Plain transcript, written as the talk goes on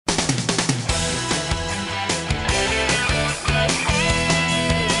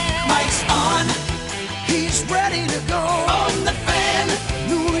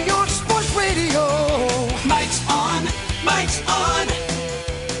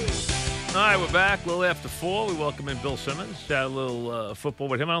All right, we're back. A little after 4. We welcome in Bill Simmons. Had a little football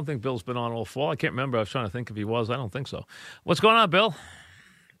with him. I don't think Bill's been on all fall. I can't remember. I was trying to think if he was. I don't think so. What's going on, Bill?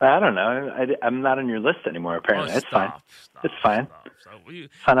 I don't know. I'm not on your list anymore, apparently. It's fine. It's fine.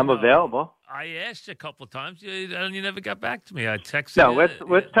 Fine, I'm available. I asked you a couple of times, and you never got back to me. I texted you. No,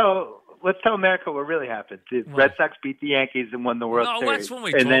 let's tell America what really happened. The Red Sox beat the Yankees and won the World Series. No, that's when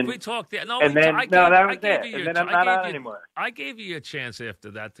we talked. We talked. That was it. And then I'm not on anymore. I gave you a chance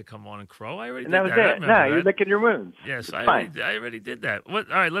after that to come on and crow. I already did that. That was it. No, you're licking your wounds. Yes, I already did that. All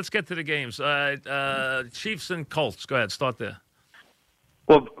right, let's get to the games. Chiefs and Colts. Go ahead. Start there.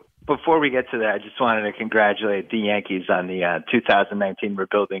 Well, before we get to that, I just wanted to congratulate the Yankees on the 2019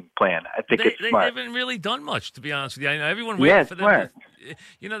 rebuilding plan. I think it's smart. They haven't really done much, to be honest with you. I know everyone waited for them. Smart.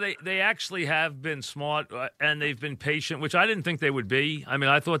 They actually have been smart, and they've been patient, which I didn't think they would be. I mean,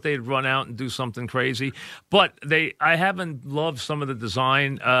 I thought they'd run out and do something crazy. But I haven't loved some of the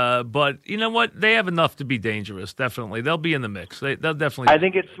design. But you know what? They have enough to be dangerous, definitely. They'll be in the mix. They'll definitely. I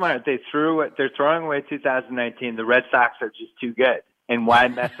think it's smart. They're throwing away 2019. The Red Sox are just too good. And why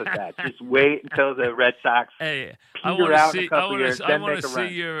mess with that? Just wait until the Red Sox peter out in a couple years, then make a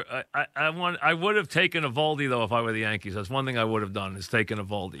run. I would have taken Eovaldi, though, if I were the Yankees. That's one thing I would have done, is taken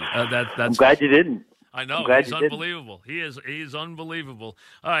Eovaldi. I'm glad you didn't. I know. He's unbelievable. He is unbelievable.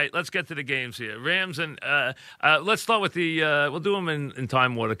 All right, let's get to the games here. Rams and let's start with the we'll do them in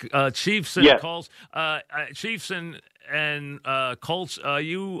time order. Chiefs and Colts. Chiefs and Colts. Are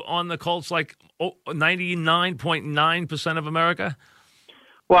you on the Colts like 99.9% of America?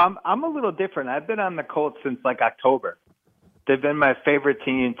 Well, I'm a little different. I've been on the Colts since like October. They've been my favorite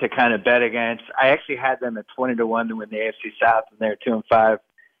team to kind of bet against. I actually had them at 20-1 to win the AFC South, and they're 2-5.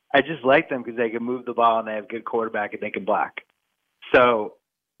 I just like them because they can move the ball and they have good quarterback and they can block. So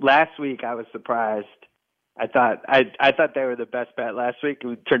last week I was surprised. I thought they were the best bet last week.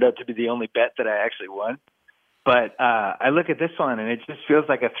 It turned out to be the only bet that I actually won. But I look at this one and it just feels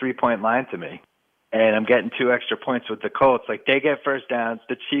like a 3-point line to me. And I'm getting 2 extra points with the Colts. Like, they get first downs.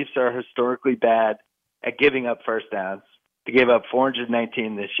 The Chiefs are historically bad at giving up first downs. They gave up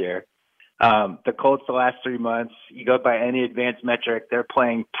 419 this year. The Colts, the last 3 months, you go by any advanced metric, they're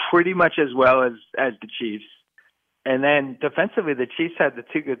playing pretty much as well as the Chiefs. And then defensively, the Chiefs had the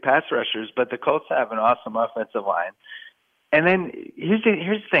 2 good pass rushers, but the Colts have an awesome offensive line. And then here's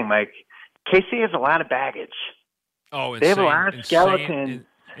the thing, Mike. KC has a lot of baggage. Oh, insane. They have a lot of skeletons.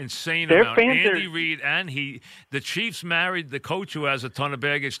 Insane Their amount. fans Andy Reid and the Chiefs married the coach who has a ton of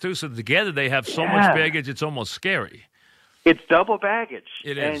baggage too. So together they have so much baggage, it's almost scary. It's double baggage.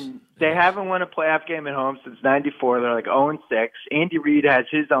 It is. And they haven't won a playoff game at home since '94. They're like 0-6. Andy Reid has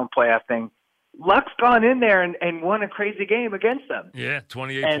his own playoff thing. Luck's gone in there and won a crazy game against them. Yeah,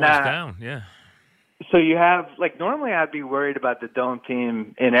 28 points down. Yeah. So you have, like, normally I'd be worried about the Dome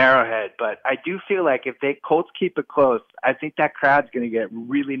team in Arrowhead, but I do feel like if Colts keep it close, I think that crowd's going to get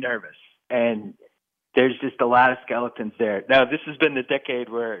really nervous. And there's just a lot of skeletons there. Now, this has been the decade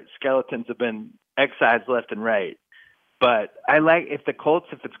where skeletons have been excised left and right. But I like, if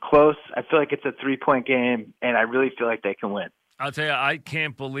it's close, I feel like it's a 3-point game, and I really feel like they can win. I'll tell you, I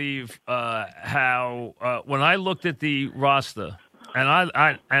can't believe how when I looked at the roster, and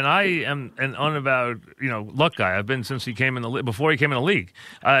I am an unavowed luck guy. I've been since he came in before he came in the league.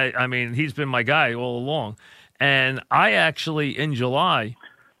 I mean, he's been my guy all along. And I actually, in July,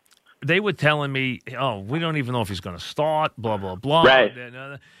 they were telling me, oh, we don't even know if he's going to start, blah, blah, blah.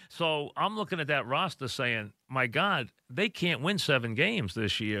 Right. So I'm looking at that roster saying, my God, they can't win 7 games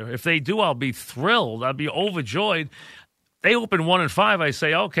this year. If they do, I'll be thrilled. I'll be overjoyed. They open 1-5. I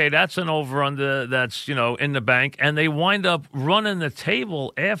say, okay, that's an over-under that's, in the bank. And they wind up running the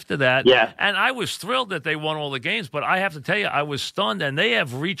table after that. Yeah. And I was thrilled that they won all the games. But I have to tell you, I was stunned. And they have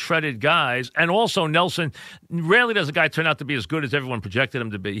retreaded guys. And also Nelson, rarely does a guy turn out to be as good as everyone projected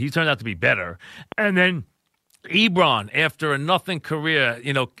him to be. He turned out to be better. And then Ebron, after a nothing career,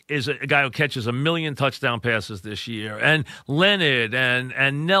 is a guy who catches 1 million touchdown passes this year. And Leonard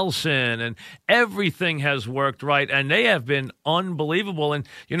and Nelson and everything has worked right. And they have been unbelievable. And,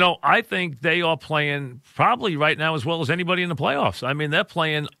 I think they are playing probably right now as well as anybody in the playoffs. I mean, they're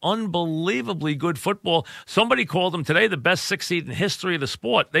playing unbelievably good football. Somebody called them today the best 6 seed in history of the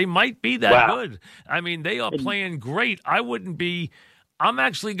sport. They might be that good. I mean, they are playing great. I'm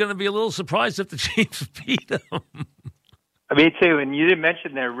actually going to be a little surprised if the Chiefs beat them. Me too. And you didn't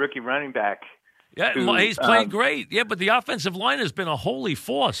mention their rookie running back. Yeah, he's played great. Yeah, but the offensive line has been a holy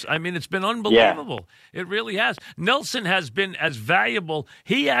force. I mean, it's been unbelievable. Yeah. It really has. Nelson has been as valuable.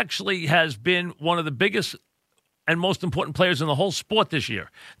 He actually has been one of the biggest and most important players in the whole sport this year.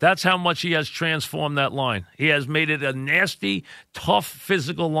 That's how much he has transformed that line. He has made it a nasty, tough,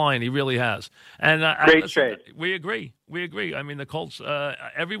 physical line. He really has. And Great trade. We agree. We agree. I mean, the Colts,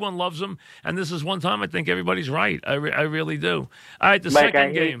 everyone loves them. And this is one time I think everybody's right. I really do. All right, the Mike,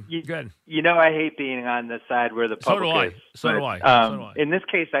 second game. Good. You know I hate being on the side where the public is. So do I. In this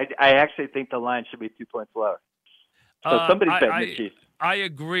case, I actually think the line should be 2 points lower. So somebody's betting the Chiefs. I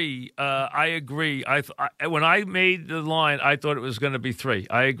agree. When I made the line, I thought it was going to be 3.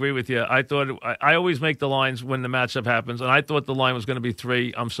 I agree with you. I always make the lines when the matchup happens, and I thought the line was going to be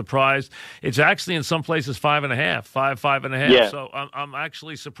 3. I'm surprised. It's actually in some places 5.5, 5.5. Yeah. So I'm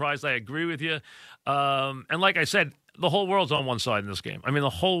actually surprised. I agree with you. And like I said, the whole world's on one side in this game. I mean,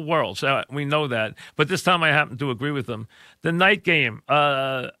 the whole world. So we know that. But this time I happen to agree with them. The night game,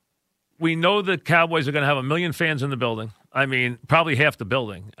 we know the Cowboys are going to have 1 million fans in the building. I mean, probably half the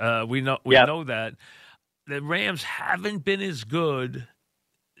building. We know that. The Rams haven't been as good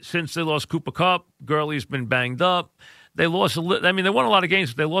since they lost Cooper Kupp. Gurley's been banged up. They lost they won a lot of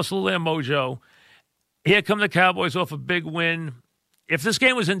games, but they lost a little of their mojo. Here come the Cowboys off a big win. If this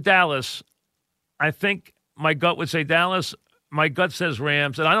game was in Dallas, I think my gut would say Dallas. My gut says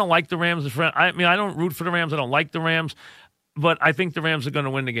Rams, and I don't like the Rams. I don't root for the Rams. I don't like the Rams, but I think the Rams are going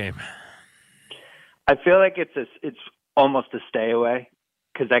to win the game. I feel like it's almost a stay away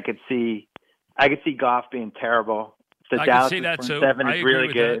because I could see Goff being terrible. The Dallas front seven is really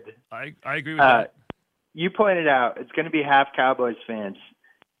good. I agree with that. You pointed out it's going to be half Cowboys fans,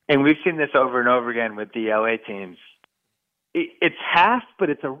 and we've seen this over and over again with the LA teams. It's half, but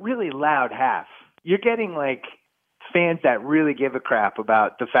it's a really loud half. You're getting like fans that really give a crap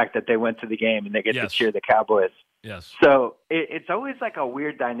about the fact that they went to the game and they get to cheer the Cowboys. Yes. So it's always like a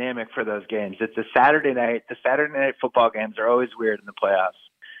weird dynamic for those games. It's a Saturday night. The Saturday night football games are always weird in the playoffs.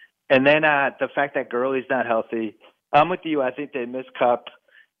 And then the fact that Gurley's not healthy. I'm with you. I think they missed Kupp.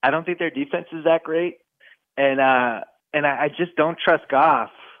 I don't think their defense is that great. And I just don't trust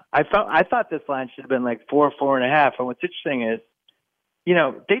Goff. I thought this line should have been like 4, 4.5. And what's interesting is,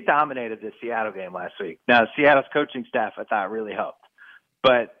 they dominated the Seattle game last week. Now, Seattle's coaching staff, I thought, really helped.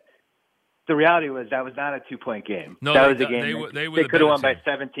 But the reality was that was not a 2-point game. No, that was a game they could have won by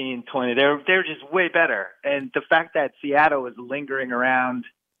 17, 20. They were just way better. And the fact that Seattle was lingering around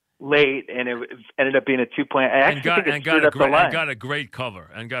late and it ended up being a 2-point, got a great cover.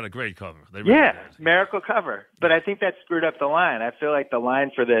 They really did. Miracle cover. But I think that screwed up the line. I feel like the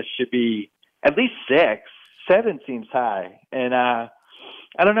line for this should be at least 6. 7 seems high. And I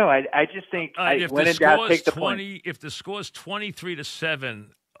don't know. I just think when in doubt, take the point. If the score's 23-7.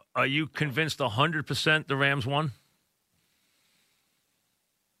 Are you convinced 100% the Rams won?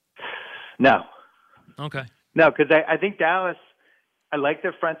 No. Okay. No, because I think Dallas, I like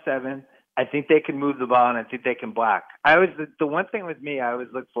their front seven. I think they can move the ball, and I think they can block. The one thing with me I always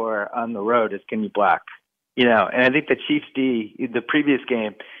look for on the road is, can you block? And I think the Chiefs D, the previous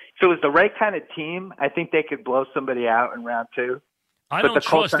game, if it was the right kind of team, I think they could blow somebody out in round 2. I don't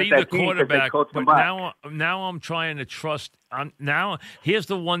trust either quarterback, but now I'm trying to trust. Now, here's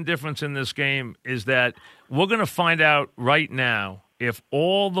the one difference in this game is that we're going to find out right now if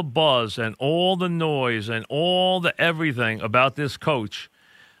all the buzz and all the noise and all the everything about this coach,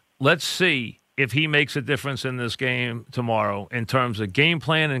 let's see if he makes a difference in this game tomorrow in terms of game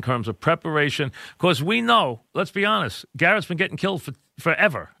plan, in terms of preparation. Because we know, let's be honest, Garrett's been getting killed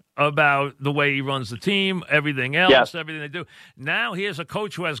forever about the way he runs the team, everything else, everything they do. Now here's a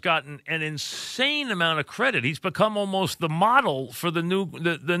coach who has gotten an insane amount of credit. He's become almost the model for the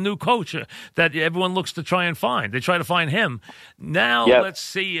new coach that everyone looks to try and find. They try to find him. Now let's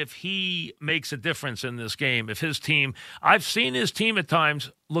see if he makes a difference in this game. If his team, I've seen his team at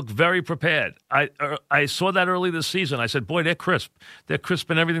times look very prepared. I saw that early this season. I said, boy, they're crisp. They're crisp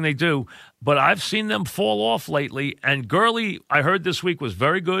in everything they do. But I've seen them fall off lately. And Gurley, I heard this week, was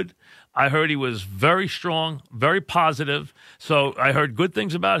very good. I heard he was very strong, very positive. So I heard good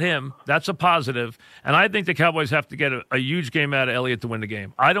things about him. That's a positive. And I think the Cowboys have to get a huge game out of Elliott to win the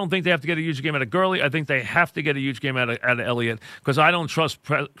game. I don't think they have to get a huge game out of Gurley. I think they have to get a huge game out of Elliott because I don't trust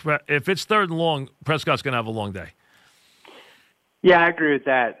if it's 3rd and long, Prescott's going to have a long day. Yeah, I agree with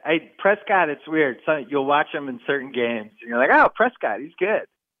that. Prescott, it's weird. So you'll watch him in certain games, and you're like, oh, Prescott, he's good.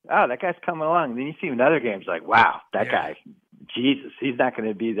 Oh, that guy's coming along. And then you see him in other games, like, wow, that guy, Jesus, he's not going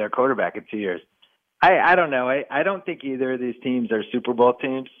to be their quarterback in 2 years. I don't know. I don't think either of these teams are Super Bowl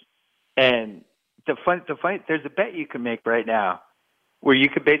teams. And there's a bet you can make right now where you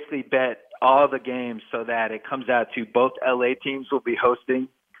could basically bet all the games so that it comes out to both LA teams will be hosting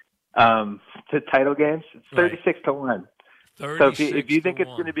the title games. It's 36-1. So if you think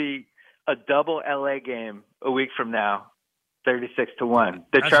it's going to be a double LA game a week from now, 36-1.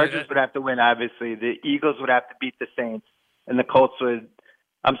 The Chargers would have to win, obviously. The Eagles would have to beat the Saints, and the Colts would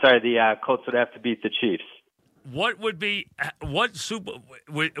have to beat the Chiefs. What would be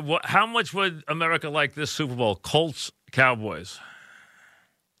how much would America like this Super Bowl? Colts, Cowboys.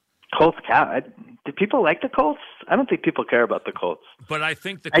 Colts, do people like the Colts? I don't think people care about the Colts. But I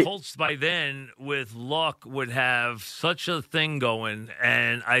think the Colts by then, with luck, would have such a thing going,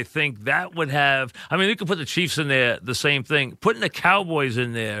 and I think that would have. I mean, we could put the Chiefs in there, the same thing. Putting the Cowboys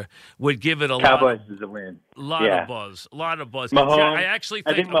in there would give it a Cowboys is a win. A lot of buzz. Mahomes,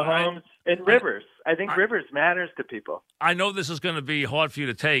 I think Mahomes and Rivers. I think Rivers matters to people. I know this is going to be hard for you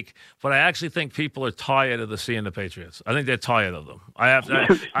to take, but I actually think people are tired of seeing the Patriots. I think they're tired of them. I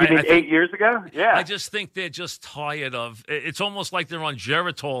think 8 years ago? Yeah. I just think they're just tired of. It's almost like they're on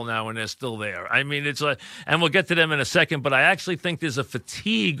Geritol now, and they're still there. I mean, and we'll get to them in a second. But I actually think there's a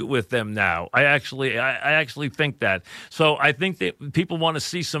fatigue with them now. I actually think that. So I think that people want to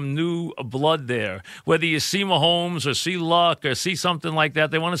see some new blood there. Whether you see Mahomes or see Luck or see something like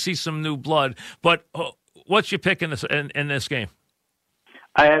that, they want to see some new blood. But what's your pick in this game?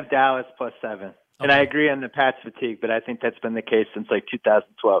 I have Dallas +7. Okay. And I agree on the Pats fatigue, but I think that's been the case since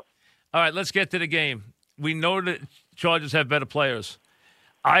 2012. All right, let's get to the game. We know that Chargers have better players.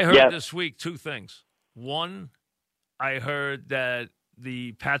 I heard this week two things. One, I heard that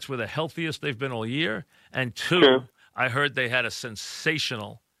the Pats were the healthiest they've been all year. And two, I heard they had a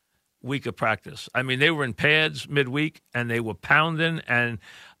sensational week of practice. I mean, they were in pads midweek, and they were pounding, and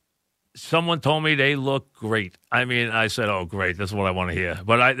someone told me they look great. I mean, I said, oh, great, that's what I want to hear.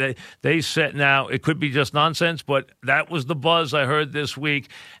 But they said now, it could be just nonsense, but that was the buzz I heard this week.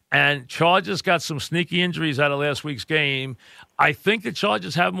 And Chargers got some sneaky injuries out of last week's game. I think the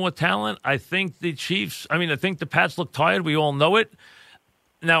Chargers have more talent. I think the Pats look tired. We all know it.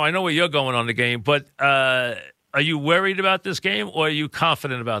 Now, I know where you're going on the game, but are you worried about this game, or are you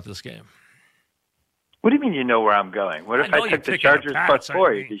confident about this game? What do you mean you know where I'm going? What if I took the Chargers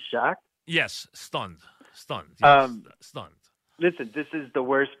 +4? You'd be shocked? Yes, stunned. Yes, stunned. Listen, this is the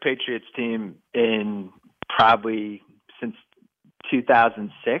worst Patriots team in probably since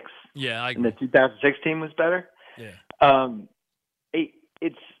 2006. Yeah, I agree. And the 2006 team was better. Yeah.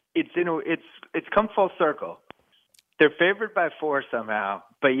 It's come full circle. They're favored by 4 somehow,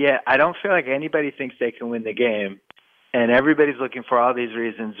 but yet I don't feel like anybody thinks they can win the game. And everybody's looking for all these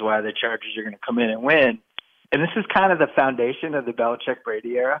reasons why the Chargers are going to come in and win. And this is kind of the foundation of the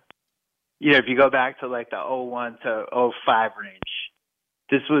Belichick-Brady era. You know, if you go back to like the 01 to 05 range,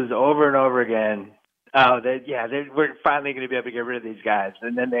 this was over and over again. We're finally going to be able to get rid of these guys.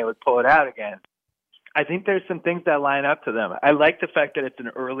 And then they would pull it out again. I think there's some things that line up to them. I like the fact that it's an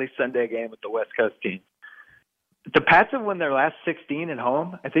early Sunday game with the West Coast team. The Pats have won their last 16 at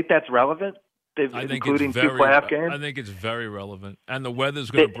home. I think that's relevant. Including 2 playoff games. I think it's very relevant. And the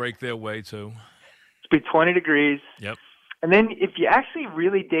weather's going to break their way, too. It's be 20 degrees. Yep. And then if you actually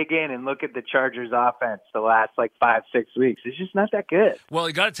really dig in and look at the Chargers offense the last 5-6 weeks, it's just not that good. Well,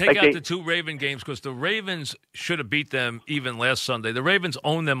 you got to take out the 2 Raven games because the Ravens should have beat them even last Sunday. The Ravens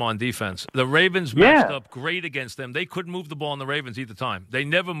own them on defense. The Ravens matched up great against them. They couldn't move the ball on the Ravens either time. They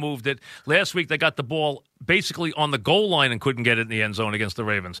never moved it. Last week they got the ball basically on the goal line and couldn't get it in the end zone against the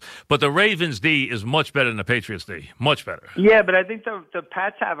Ravens. But the Ravens' D is much better than the Patriots' D. Much better. Yeah, but I think the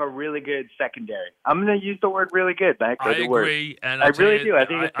Pats have a really good secondary. I'm going to use the word really good. I agree. And I really do. I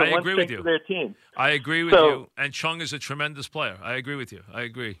think it's the one thing for their team. I agree with you. And Chung is a tremendous player. I agree with you. I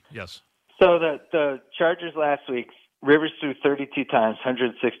agree. Yes. So the Chargers last week, Rivers threw 32 times,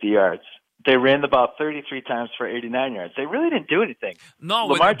 160 yards. They ran the ball 33 times for 89 yards. They really didn't do anything. No,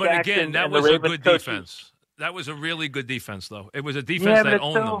 but again, that was a good defense. That was a really good defense, though. It was a defense that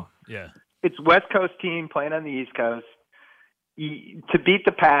owned them. Yeah. It's West Coast team playing on the East Coast. To beat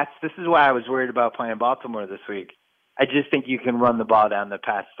the Pats, this is why I was worried about playing Baltimore this week. I just think you can run the ball down the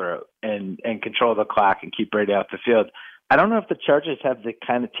Pats' throat and control the clock and keep Brady off the field. I don't know if the Chargers have the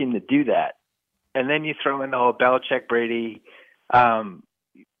kind of team to do that. And then you throw in the whole Belichick-Brady.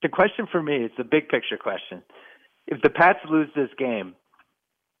 The question for me is the big picture question. If the Pats lose this game,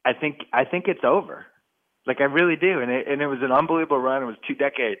 I think it's over. I really do. And it was an unbelievable run. It was 2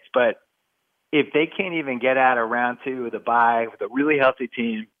 decades. But if they can't even get out of round 2 with a bye with a really healthy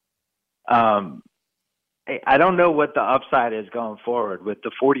team, I don't know what the upside is going forward with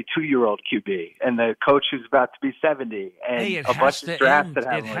the 42-year-old QB and the coach who's about to be 70 and a bunch of drafts that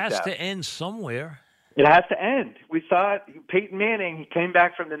haven't worked out. It has to end somewhere. It has to end. We saw it. Peyton Manning, he came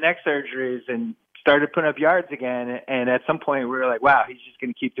back from the neck surgeries and started putting up yards again. And at some point, we were like, wow, he's just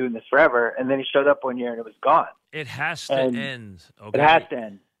going to keep doing this forever. And then he showed up one year and it was gone. It has to end. Okay. It has to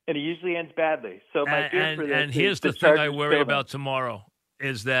end. and it usually ends badly. So my fear for this and here's is the thing I Chargers worry building. about tomorrow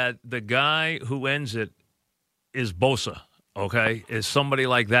is that the guy who ends it is Bosa, okay? Is somebody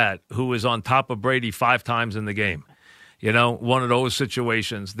like that who is on top of Brady 5 times in the game. You know, one of those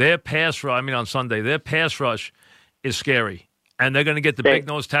situations. Their pass rush, on Sunday, their pass rush is scary. And they're going to get the big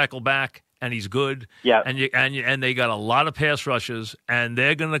nose tackle back, and he's good. Yeah. And they got a lot of pass rushes, and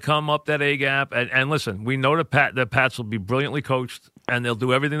they're going to come up that A-gap. And listen, we know the Pats will be brilliantly coached, and they'll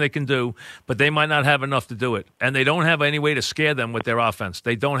do everything they can do, but they might not have enough to do it. And they don't have any way to scare them with their offense.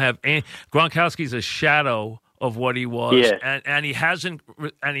 They don't have any. Gronkowski's a shadow of what he was, and he hasn't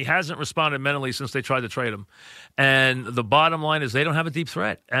responded mentally since they tried to trade him. And the bottom line is they don't have a deep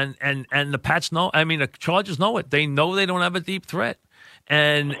threat, and the Pats know. The Chargers know it. They know they don't have a deep threat,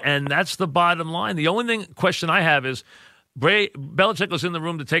 and that's the bottom line. The only question I have is Belichick was in the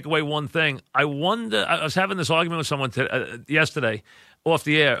room to take away one thing. I wonder. I was having this argument with someone yesterday off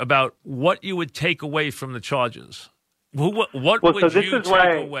the air about what you would take away from the Chargers. What would you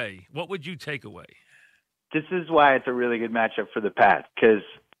take away? What would you take away? This is why it's a really good matchup for the Pats, because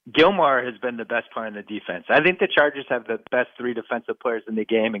Gilmore has been the best player in the defense. I think the Chargers have the best 3 defensive players in the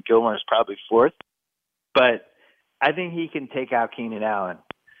game, and Gilmore is probably 4th. But I think he can take out Keenan Allen.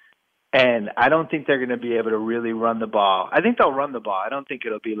 And I don't think they're going to be able to really run the ball. I think they'll run the ball. I don't think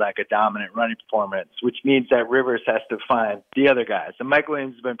it'll be like a dominant running performance, which means that Rivers has to find the other guys. And Mike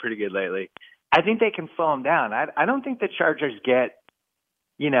Williams has been pretty good lately. I think they can slow him down. I don't think the Chargers get,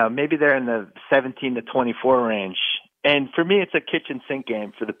 maybe they're in the 17 to 24 range. And for me, it's a kitchen sink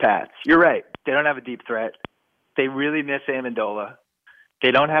game for the Pats. You're right. They don't have a deep threat. They really miss Amendola.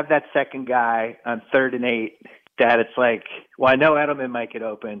 They don't have that second guy on 3rd and 8 that it's like, well, I know Edelman might get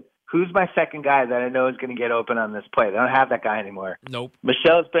open. Who's my second guy that I know is going to get open on this play? They don't have that guy anymore. Nope.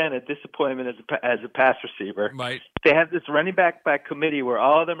 Michelle's been a disappointment as a pass receiver. Right. They have this running back by committee where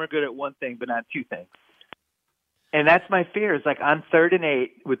all of them are good at one thing but not 2 things. And that's my fear. Is like on 3rd and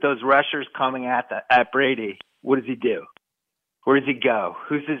 8 with those rushers coming at Brady. What does he do? Where does he go?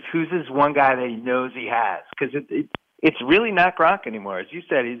 Who's his one guy that he knows he has? Because it's really not Gronk anymore. As you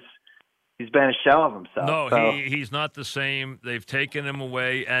said, he's been a shell of himself. No, he's not the same. They've taken him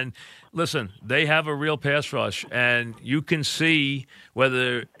away. And listen, they have a real pass rush, and you can see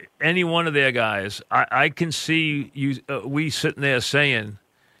whether any one of their guys. I can see we sitting there saying,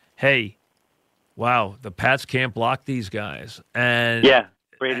 "Hey, wow, the Pats can't block these guys." And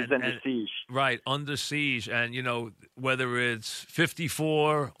Brady's under siege. Right, under siege. And, whether it's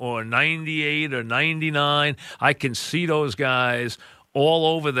 54 or 98 or 99, I can see those guys all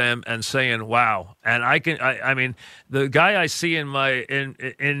over them and saying, wow. And I mean, the guy I see in my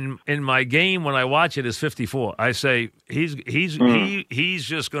game when I watch it is 54. I say, he's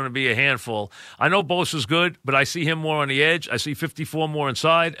just going to be a handful. I know Bosa's good, but I see him more on the edge. I see 54 more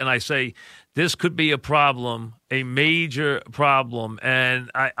inside, and I say, this could be a problem, a major problem.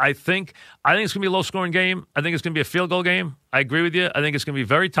 And I think it's going to be a low-scoring game. I think it's going to be a field goal game. I agree with you. I think it's going to be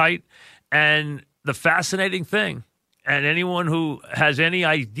very tight. And the fascinating thing, and anyone who has any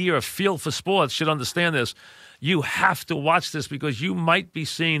idea or feel for sports should understand this, you have to watch this because you might be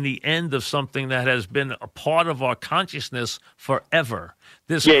seeing the end of something that has been a part of our consciousness forever.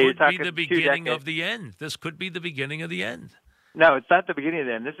 This could be the beginning of the end. This could be the beginning of the end. No, it's not the beginning of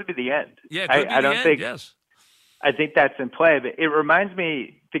the end. This would be the end. Yeah, it could be the end, yes. I think that's in play. But it reminds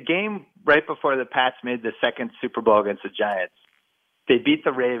me, the game right before the Pats made the second Super Bowl against the Giants, they beat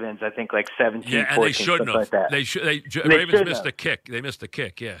the Ravens, I think, like 17-14, and they shouldn't have. like that. Ravens missed a kick. They missed a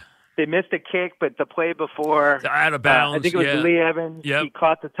kick, yeah. They missed a kick, but the play before, out of bounds, I think it was Lee Evans. Yep. He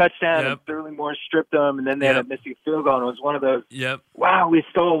caught the touchdown, and Sterling Moore stripped him, and then they ended up missing a field goal, and it was one of those, wow, we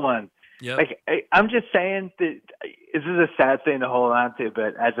stole one. Yep. Like, I'm just saying that this is a sad thing to hold on to,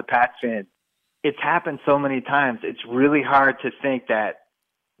 but as a Pats fan, it's happened so many times. It's really hard to think that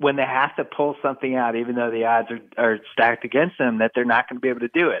when they have to pull something out, even though the odds are stacked against them, that they're not going to be able to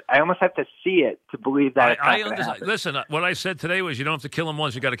do it. I almost have to see it to believe that it's not going to happen. Listen, what I said today was you don't have to kill him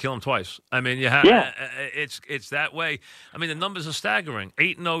once, you got to kill him twice. I mean, you have. It's that way. I mean, the numbers are staggering.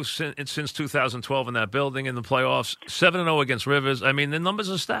 8-0 since 2012 in that building in the playoffs. 7-0 against Rivers. I mean, the numbers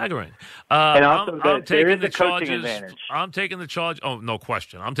are staggering. And also, I'm there taking is a coaching advantage. I'm taking the charge. Oh, no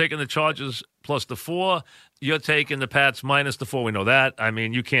question. I'm taking the Chargers plus the 4. You're taking the Pats minus the 4. We know that. I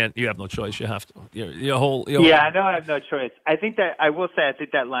mean, you can't. You have no choice. You have to. I know I have no choice. I think that I will say I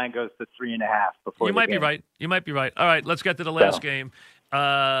think that line goes to 3.5 before. You might be right. You might be right. All right, let's get to the last game.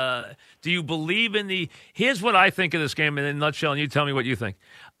 Do you believe in the? Here's what I think of this game in a nutshell, and you tell me what you think.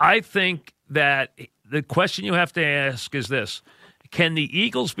 I think that the question you have to ask is this: can the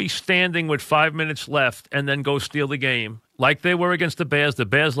Eagles be standing with 5 minutes left and then go steal the game like they were against the Bears. The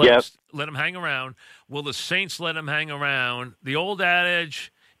Bears let them hang around. Will the Saints let them hang around? The old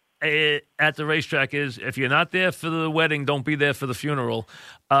adage at the racetrack is, if you're not there for the wedding, don't be there for the funeral.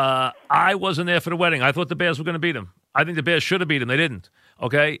 I wasn't there for the wedding. I thought the Bears were going to beat them. I think the Bears should have beat them. They didn't.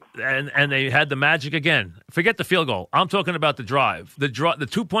 Okay, and they had the magic again. Forget the field goal. I'm talking about the drive, the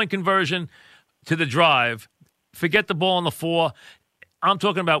 2-point conversion to the drive. Forget the ball on the 4. I'm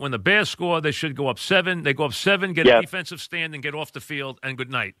talking about when the Bears score, they should go up 7. They go up 7, get a defensive stand, and get off the field, and good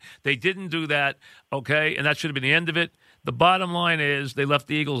night. They didn't do that, okay, and that should have been the end of it. The bottom line is they left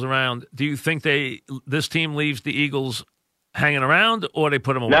the Eagles around. Do you think this team leaves the Eagles hanging around, or they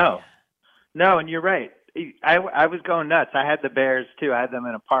put them away? No, and you're right. I was going nuts. I had the Bears, too. I had them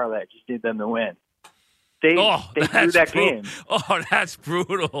in a parlay. Just need them to win. They threw that game. Oh, that's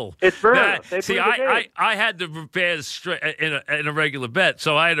brutal. It's brutal. I had the Bears in a regular bet,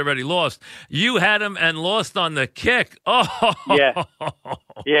 so I had already lost. You had them and lost on the kick. Oh,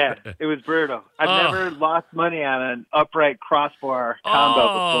 yeah, it was brutal. I've never lost money on an upright crossbar combo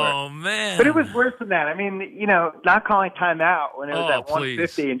before. Oh man! But it was worse than that. I mean, not calling timeout when it was at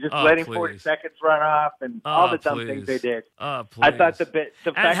 150 and just letting 40 seconds run off and all the dumb things they did. I thought the fact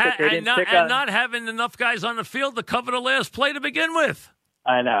that they didn't pick on not having enough guys on the field to cover the last play to begin with.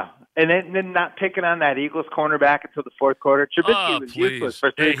 I know. And then not picking on that Eagles cornerback until the fourth quarter. Trubisky was useless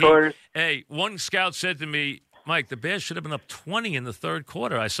for 3 quarters. One scout said to me, Mike, the Bears should have been up 20 in the third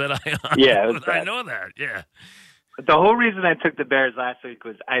quarter. I said, I know that, yeah. But the whole reason I took the Bears last week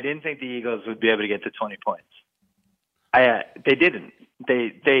was I didn't think the Eagles would be able to get to 20 points. They didn't.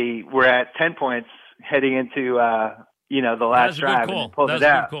 They were at 10 points heading into the last drive and pulled it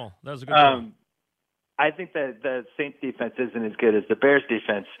out. That was a good call. I think that the Saints defense isn't as good as the Bears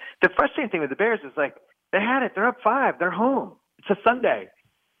defense. The frustrating thing with the Bears is they had it. They're up 5. They're home. It's a Sunday.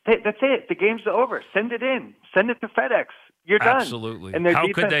 That's it. The game's over. Send it in. Send it to FedEx. You're done. Absolutely. And their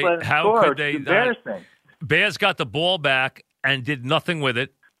defense let them score. It's embarrassing. Bears got the ball back and did nothing with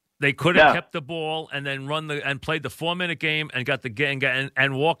it. They could have kept the ball and then played the 4-minute game and got the game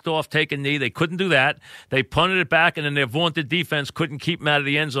and walked off, take a knee. They couldn't do that. They punted it back, and then their vaunted defense couldn't keep them out of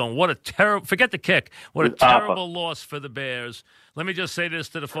the end zone. What a terrible! Forget the kick. What a terrible loss for the Bears. Let me just say this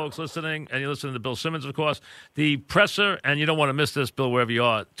to the folks listening, and you're listening to Bill Simmons, of course. The presser, and you don't want to miss this, Bill, wherever you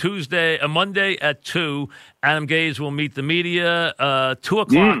are. Monday at 2, Adam Gase will meet the media, 2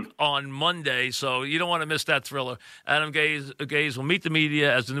 o'clock on Monday, so you don't want to miss that thriller. Adam Gase will meet the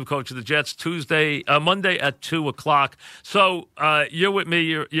media as the new coach of the Jets Monday at 2 o'clock. So you're with me.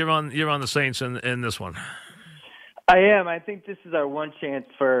 You're on the Saints in this one. I am. I think this is our one chance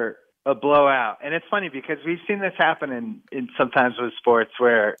for a blowout. And it's funny because we've seen this happen in sometimes with sports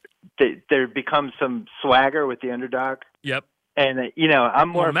where there becomes some swagger with the underdog. Yep. And, I'm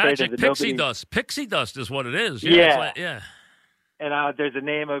more afraid of the pixie dust. Pixie dust is what it is. Yeah. And there's a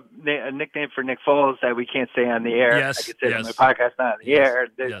nickname for Nick Foles that we can't say on the air. Yes. I could say it on my podcast, not on the air.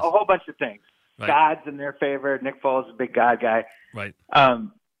 There's a whole bunch of things. Right. God's in their favor. Nick Foles is a big God guy. Right.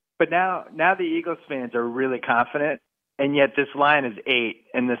 But now the Eagles fans are really confident. And yet this line is 8,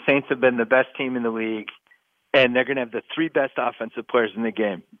 and the Saints have been the best team in the league, and they're going to have the 3 best offensive players in the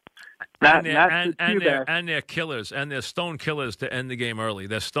game. And they're killers, and they're stone killers to end the game early.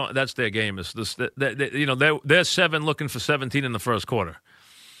 That's their game. They're 7 looking for 17 in the first quarter.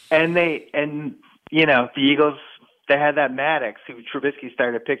 And the Eagles, they had that Maddox who Trubisky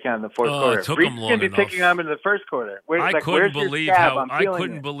started picking on in the fourth quarter. It took him long enough. Picking on him in the first quarter. I couldn't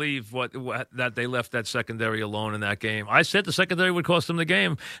believe that they left that secondary alone in that game. I said the secondary would cost them the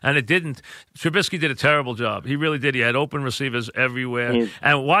game, and it didn't. Trubisky did a terrible job. He really did. He had open receivers everywhere.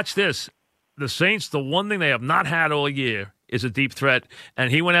 And watch this. The Saints, the one thing they have not had all year is a deep threat, and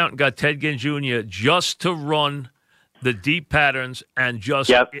he went out and got Ted Ginn Jr. just to run the deep patterns and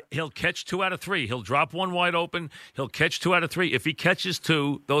he'll catch 2 out of 3. He'll drop one wide open. He'll catch 2 out of 3. If he catches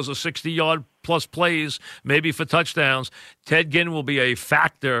 2, those are 60-yard plus plays, maybe for touchdowns. Ted Ginn will be a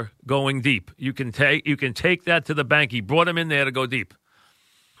factor going deep. You can take that to the bank. He brought him in there to go deep.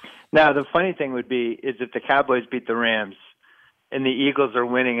 Now, the funny thing would be is if the Cowboys beat the Rams and the Eagles are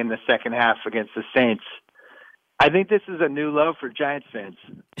winning in the second half against the Saints, I think this is a new low for Giants fans.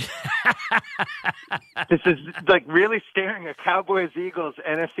 This is really staring at Cowboys-Eagles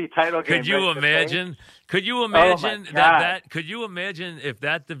NFC title game. Could you imagine? Could you imagine that? Could you imagine if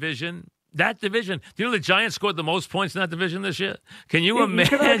that division? Do you know the Giants scored the most points in that division this year? Can you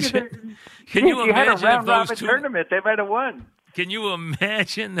imagine? Can you imagine if round those 2 tournament they might have won? Can you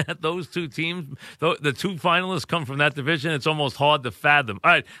imagine that those 2 teams, the 2 finalists, come from that division? It's almost hard to fathom.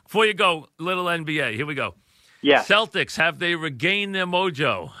 All right, before you go, little NBA. Here we go. Yeah. Celtics, have they regained their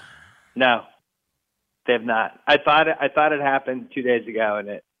mojo? No. They have not. I thought it happened 2 days ago, and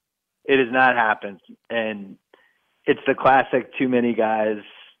it has not happened. And it's the classic too many guys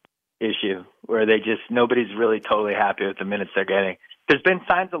issue where nobody's really totally happy with the minutes they're getting. There's been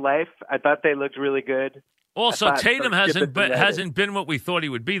signs of life. I thought they looked really good. Also, Tatum hasn't been what we thought he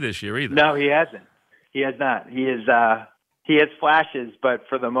would be this year either. No, he hasn't. He has not. He has flashes, but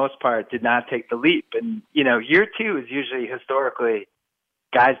for the most part did not take the leap. And, year two is usually historically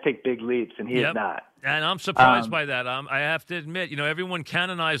guys take big leaps, and he has not. And I'm surprised by that. I have to admit, everyone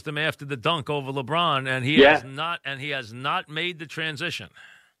canonized him after the dunk over LeBron, and he has not. And he has not made the transition.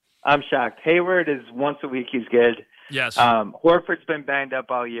 I'm shocked. Hayward is once a week. He's good. Yes. Horford's been banged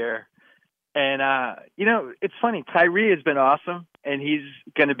up all year, and it's funny. Kyrie has been awesome, and he's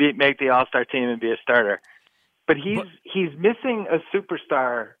going to make the All-Star team and be a starter. But he's missing a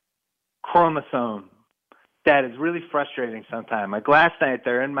superstar chromosome that is really frustrating sometimes. Like last night,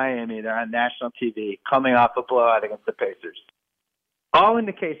 they're in Miami. They're on national TV coming off a blowout against the Pacers. All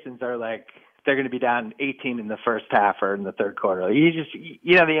indications are like they're going to be down 18 in the first half or in the third quarter. There's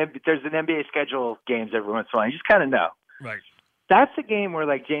an NBA schedule games every once in a while. You just kind of know. Right. That's a game where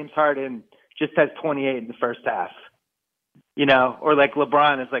like James Harden just has 28 in the first half. Or like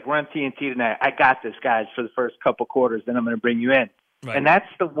LeBron is like, we're on TNT tonight. I got this, guys, for the first couple quarters, then I'm going to bring you in. Right. And that's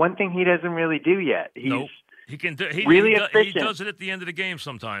the one thing he doesn't really do yet. Nope. He can do. He does it at the end of the game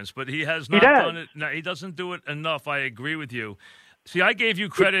sometimes, but he has not done it. No, he doesn't do it enough. I agree with you. See, I gave you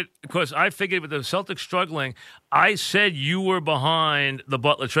credit because I figured with the Celtics struggling, I said you were behind the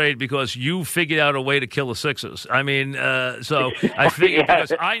Butler trade because you figured out a way to kill the Sixers. I mean, so I figured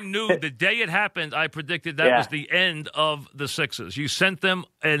because I knew the day it happened, I predicted that was the end of the Sixers. You sent them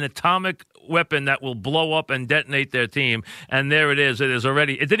an atomic weapon that will blow up and detonate their team, and there it is. It is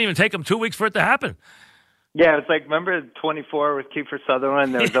already. It didn't even take them 2 weeks for it to happen. Yeah, it's like, remember 24 with Kiefer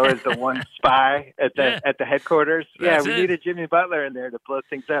Sutherland? There was always the one spy at the headquarters. We needed Jimmy Butler in there to blow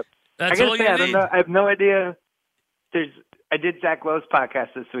things up. That's all you need. I don't know. I have no idea. I did Zach Lowe's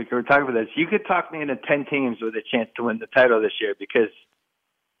podcast this week. We were talking about this. You could talk me into 10 teams with a chance to win the title this year because,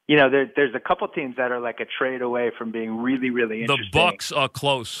 there's a couple teams that are like a trade away from being really, really interesting. The Bucks are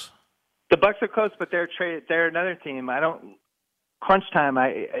close. The Bucks are close, but they're another team. Crunch time.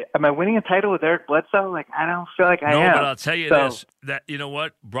 Am I winning a title with Eric Bledsoe? Like, I don't feel like I am. No, but I'll tell you this: that you know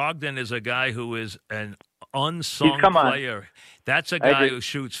what, Brogdon is a guy who is an unsung player. That's a guy who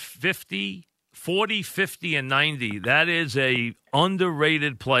shoots 40, 50, and 90. That is a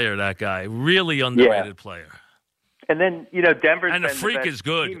underrated player. That guy, really underrated player. And then Denver's and the Freak is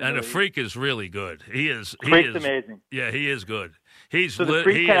good, and the Freak is really good. He is amazing. Yeah, he is good. He is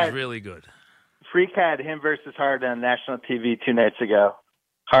really good. Freak had him versus Harden on national TV 2 nights ago.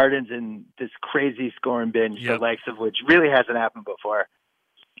 Harden's in this crazy scoring binge, the likes of which really hasn't happened before.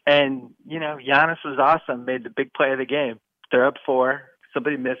 And, Giannis was awesome, made the big play of the game. They're up 4.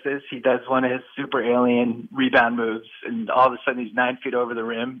 Somebody misses. He does one of his super alien rebound moves, and all of a sudden he's 9 feet over the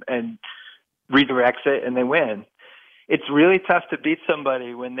rim and redirects it, and they win. It's really tough to beat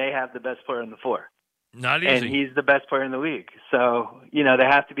somebody when they have the best player on the floor. Not easy. And he's the best player in the league. So, they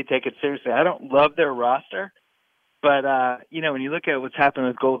have to be taken seriously. I don't love their roster, but, when you look at what's happened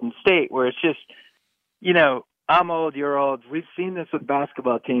with Golden State, where it's just, I'm old, you're old. We've seen this with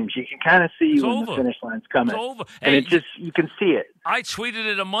basketball teams. You can kind of see when the finish line's coming. It's over. And you can see it. I tweeted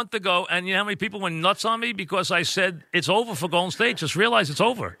it a month ago, and you know how many people went nuts on me because I said it's over for Golden State. Just realize it's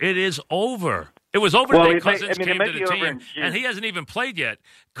over. It is over. It was over the day Cousins came to the team, and he hasn't even played yet.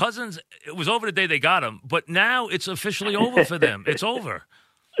 Cousins, it was over the day they got him, but now it's officially over for them. It's over.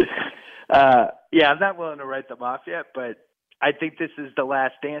 I'm not willing to write them off yet, but I think this is the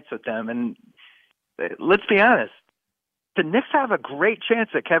last dance with them. And let's be honest, the Knicks have a great chance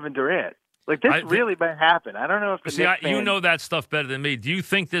at Kevin Durant. Like, this really might happen. I don't know if the Knicks you know that stuff better than me. Do you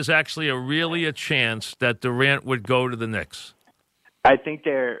think there's actually really a chance that Durant would go to the Knicks? I think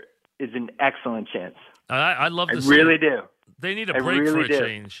there is an excellent chance. I love to see really do. They need a break for a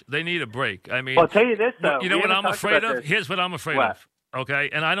change. They need a break. I mean, I'll tell you this, though. You know what I'm afraid of? Here's what I'm afraid of. Okay?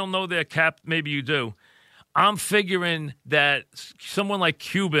 And I don't know their cap. Maybe you do. I'm figuring that someone like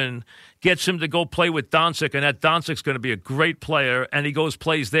Cuban gets him to go play with Doncic, and that Doncic's going to be a great player, and he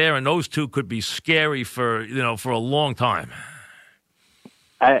plays there, and those two could be scary for a long time.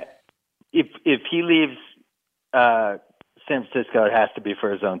 If he leaves San Francisco, it has to be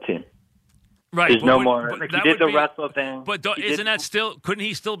for his own team. Right. There's no more. Like, he did the Russell thing. But isn't that still? Couldn't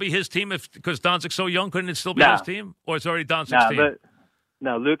he still be his team because Doncic's so young? Couldn't it still be his team, or it's already Doncic's team?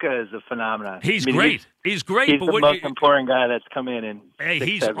 No, Luka is a phenomenon. He's great. He's great. He's the most important guy that's come in.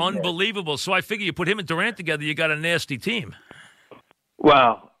 He's unbelievable. Years. So I figure you put him and Durant together, you got a nasty team.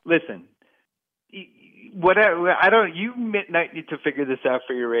 Well, listen, whatever. I don't. You might need to figure this out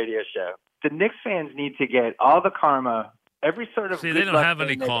for your radio show. The Knicks fans need to get all the karma, every sort of. See, they don't have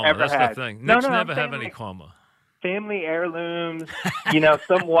any karma. That's the thing. Knicks never have any karma. Family heirlooms,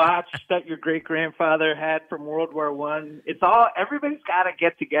 some watch that your great grandfather had from World War One. It's all. Everybody's got to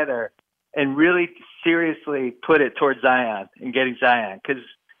get together and really seriously put it towards Zion and getting Zion, because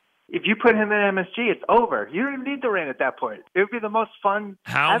if you put him in MSG, it's over. You don't even need Durant at that point. It would be the most fun.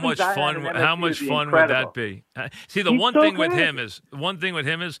 How much fun would that be? See, the one thing with him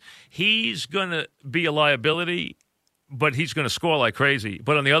is he's going to be a liability, but he's going to score like crazy.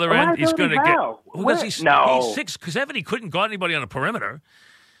 But on the other end, he's going to get. Because he's 6'7", he couldn't guard anybody on the perimeter.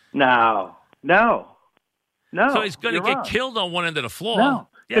 No. So he's going to get killed on one end of the floor. No.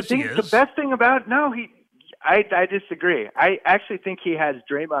 Yes, the best thing about I disagree. I actually think he has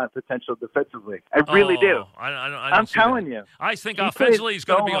Draymond potential defensively. I really do. I'm telling you. I think offensively he's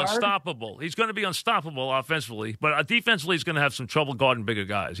going to be unstoppable. He's going to be unstoppable offensively, but defensively he's going to have some trouble guarding bigger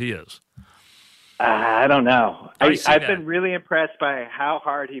guys. He is. I don't know. I've been really impressed by how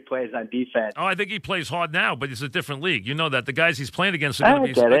hard he plays on defense. Oh, I think he plays hard now, but it's a different league. You know that. The guys he's playing against are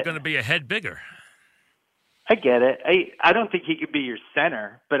going to be a head bigger. I get it. I don't think he could be your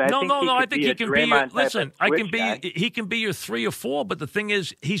center, but I think he can be your, listen, he can be your 3 or 4, but the thing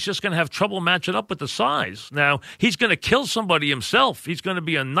is he's just going to have trouble matching up with the size. Now, he's going to kill somebody himself. He's going to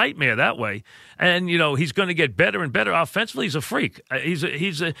be a nightmare that way. And he's going to get better and better offensively. He's a freak. He's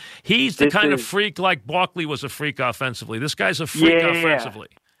the kind of freak like Barkley was a freak offensively. This guy's a freak offensively.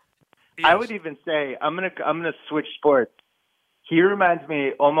 I would even say I'm going to switch sports. He reminds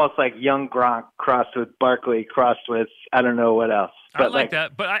me almost like young Gronk crossed with Barkley, crossed with I don't know what else. But I like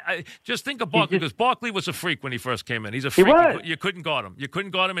that. But I just think of Barkley because Barkley was a freak when he first came in. He's a freak. You couldn't guard him.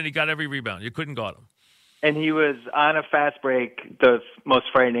 And he got every rebound. You couldn't guard him. And he was on a fast break, the most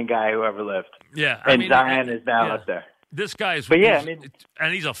frightening guy who ever lived. Yeah. Zion is now up there. This guy is.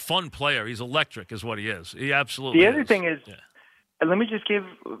 And he's a fun player. He's electric, is what he is. He absolutely. The other thing is. Yeah. And let me just give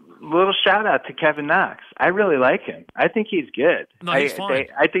a little shout out to Kevin Knox. I really like him. I think he's good. No, he's fine.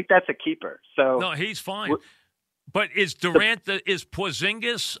 I think that's a keeper. So no, he's fine. But is Durant is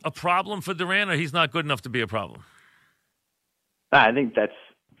Porzingis a problem for Durant, or he's not good enough to be a problem? I think that's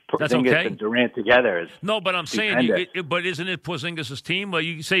Porzingis and Durant together. No, but I'm saying, but isn't it Porzingis' team? Well,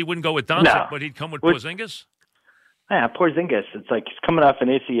 you say he wouldn't go with Doncic, but he'd come with Porzingis. Yeah, Porzingis. It's like he's coming off an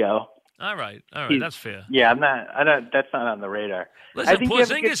ACL. All right, that's fair. Yeah, that's not on the radar. Listen,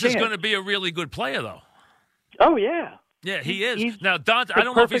 Porzingis is going to be a really good player, though. Oh, yeah. Yeah, he is. Now, Doncic, I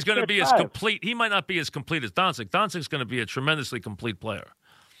don't know if he's going to be as complete. He might not be as complete as Doncic. Doncic's going to be a tremendously complete player.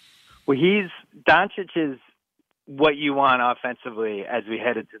 Well, Doncic is what you want offensively as we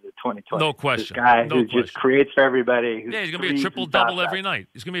head into the 2020. No question. This guy who just creates for everybody. Yeah, he's going to be a triple-double every night.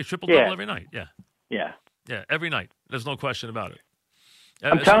 He's going to be a triple-double every night. Yeah. Yeah. Yeah, every night. There's no question about it.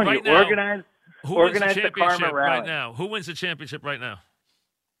 I'm telling you, organize the karma rally. Right now. Who wins the championship right now?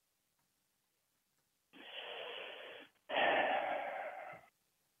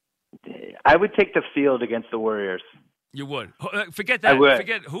 I would take the field against the Warriors. You would. Forget that. I would.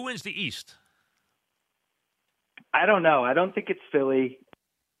 Forget who wins the East. I don't know. I don't think it's Philly.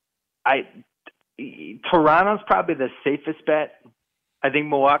 Toronto's probably the safest bet. I think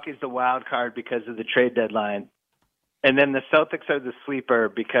Milwaukee's the wild card because of the trade deadline. And then the Celtics are the sleeper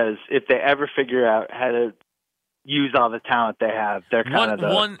because if they ever figure out how to use all the talent they have, they're kind of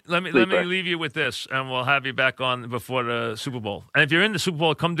the Let me leave you with this, and we'll have you back on before the Super Bowl. And if you're in the Super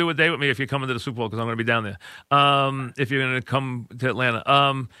Bowl, come do a day with me if you're coming to the Super Bowl because I'm going to be down there. If you're going to come to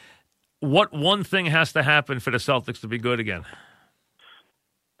Atlanta. What one thing has to happen for the Celtics to be good again?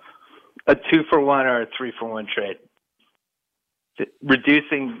 A 2-for-1 or a 3-for-1 trade.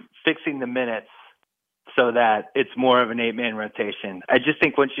 Fixing the minutes so that it's more of an 8-man rotation. I just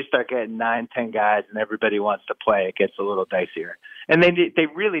think once you start getting 9, 10 guys and everybody wants to play, it gets a little dicier. And they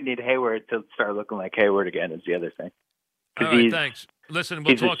really need Hayward to start looking like Hayward again is the other thing. All right, thanks. Listen,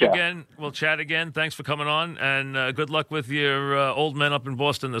 we'll talk again. We'll chat again. Thanks for coming on, and good luck with your old men up in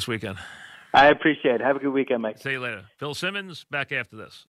Boston this weekend. I appreciate it. Have a good weekend, Mike. See you later. Phil Simmons, back after this.